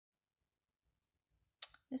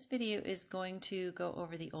This video is going to go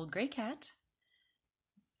over the Old Gray Cat,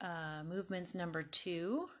 movements number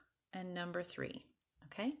 2 and number 3.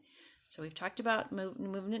 Okay, so we've talked about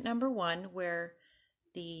movement number 1, where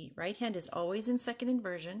the right hand is always in second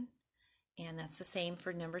inversion, and that's the same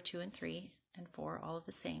for number 2 and 3 and 4, all of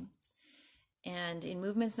the same. And in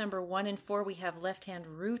movements number 1 and 4, we have left hand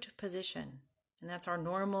root position, and that's our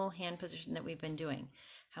normal hand position that we've been doing.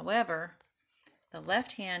 However, the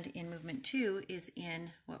left hand in movement 2 is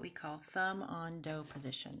in what we call thumb on dough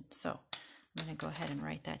position. So I'm going to go ahead and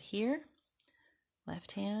write that here.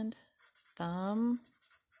 Left hand, thumb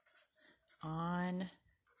on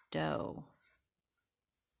dough.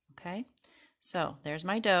 Okay, so there's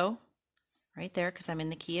my dough right there because I'm in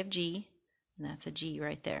the key of G, and that's a G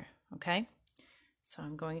right there. Okay, so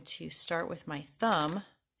I'm going to start with my thumb,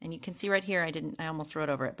 and you can see right here I almost wrote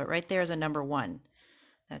over it, but right there is a number 1.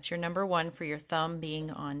 That's your number 1 for your thumb being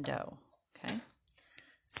on dough. Okay,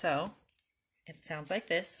 so it sounds like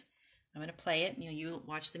this. I'm going to play it, and you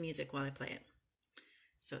watch the music while I play it.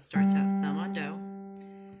 So it starts out thumb on dough.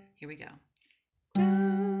 Here we go.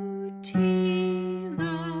 Do, ti,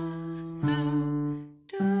 la, so.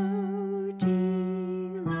 Do,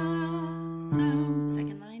 ti, la, so.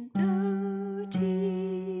 Second line. Do,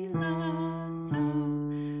 ti, la, so.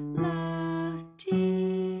 La,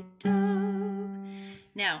 ti, do.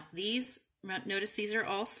 Now, notice these are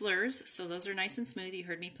all slurs, so those are nice and smooth. You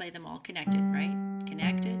heard me play them all connected, right?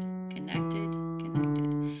 Connected, connected,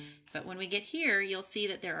 connected. But when we get here, you'll see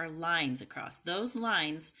that there are lines across. Those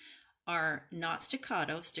lines are not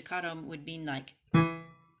staccato. Staccato would mean like,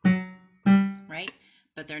 right?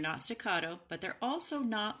 But they're not staccato, but they're also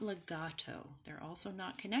not legato. They're also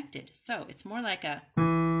not connected. So it's more like a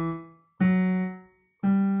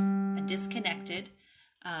disconnected,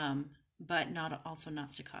 but also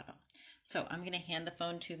not staccato. So I'm going to hand the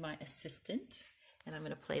phone to my assistant, and I'm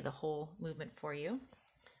going to play the whole movement for you.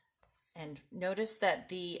 And notice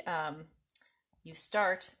that you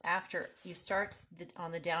start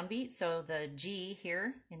on the downbeat. So the G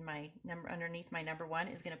here in my number underneath my number 1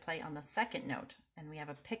 is going to play on the second note, and we have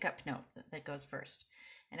a pickup note that goes first.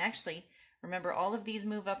 And actually, remember, all of these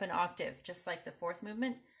move up an octave, just like the 4th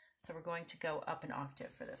movement. So we're going to go up an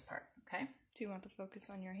octave for this part. Okay. Do you want to focus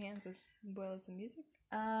on your hands as well as the music?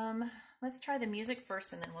 Let's try the music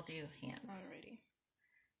first, and then we'll do hands. Alrighty.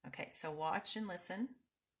 Okay, so watch and listen.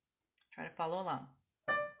 Try to follow along.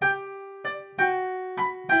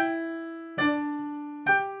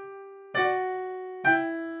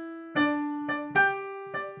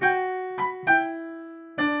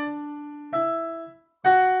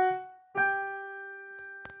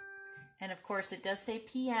 And of course, it does say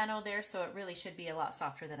piano there, so it really should be a lot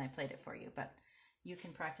softer than I played it for you, but you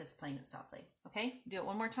can practice playing it softly. Okay, do it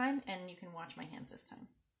one more time, and you can watch my hands this time.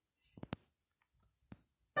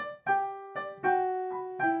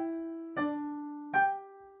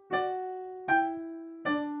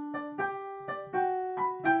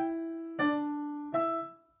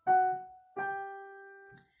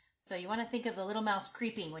 So you want to think of the little mouse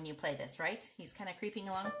creeping when you play this, right? He's kind of creeping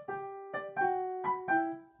along.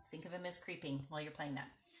 Think of him as creeping while you're playing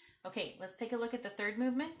that. Okay, let's take a look at the 3rd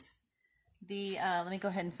movement. Let me go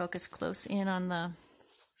ahead and focus close in on the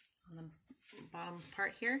bottom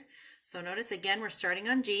part here. So notice again, we're starting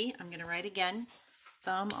on G. I'm going to write again,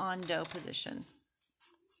 thumb on dough position.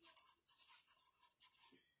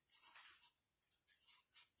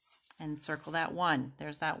 And circle that 1.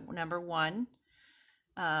 There's that number 1.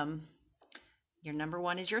 Your number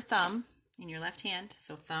 1 is your thumb in your left hand.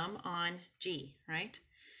 So thumb on G, right?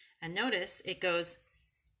 And notice it goes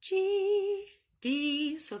G,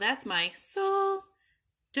 D. So that's my sol,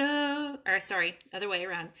 do, or sorry, other way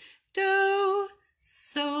around. Do,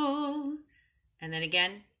 sol, and then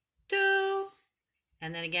again, do,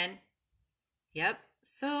 and then again, yep,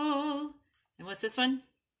 sol. And what's this one?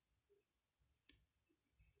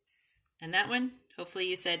 And that one, hopefully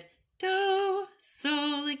you said do,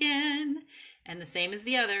 sol again. And the same as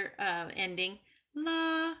the other ending,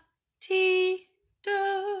 la, ti,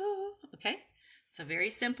 do. Okay, so very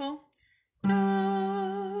simple. Do,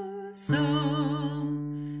 sol,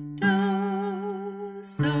 do,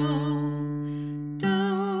 sol,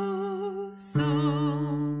 do, sol,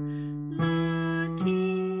 la,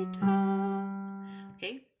 ti, do.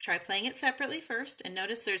 Okay, try playing it separately first, and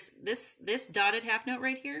notice there's this dotted half note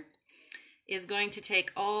right here is going to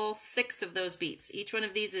take all 6 of those beats. Each one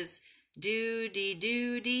of these is do,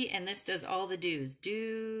 dee, and this does all the do's.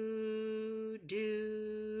 Do,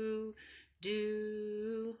 do,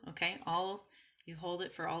 do. Okay, you hold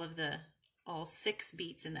it for all 6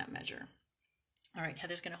 beats in that measure. All right,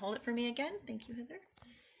 Heather's going to hold it for me again. Thank you, Heather.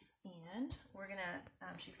 And And we're gonna,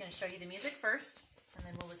 she's gonna show you the music first, and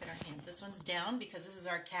then we'll look at our hands. This one's down because this is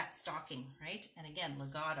our cat stalking, right? And again,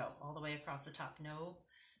 legato all the way across the top, no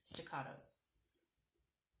staccatos.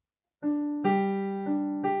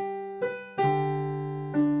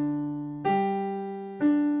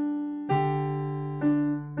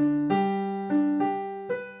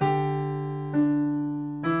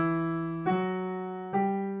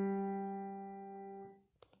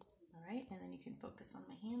 All right, and then you can focus on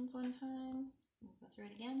my hands one time. We'll go through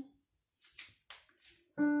it again.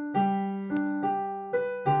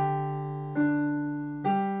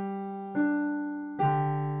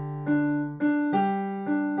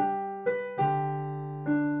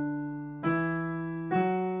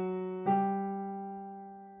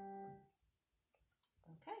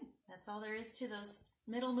 Okay, that's all there is to those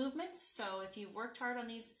middle movements. So if you've worked hard on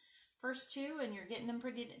these first two and you're getting them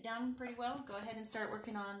down pretty well, go ahead and start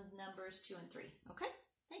working on numbers 2 and 3, okay?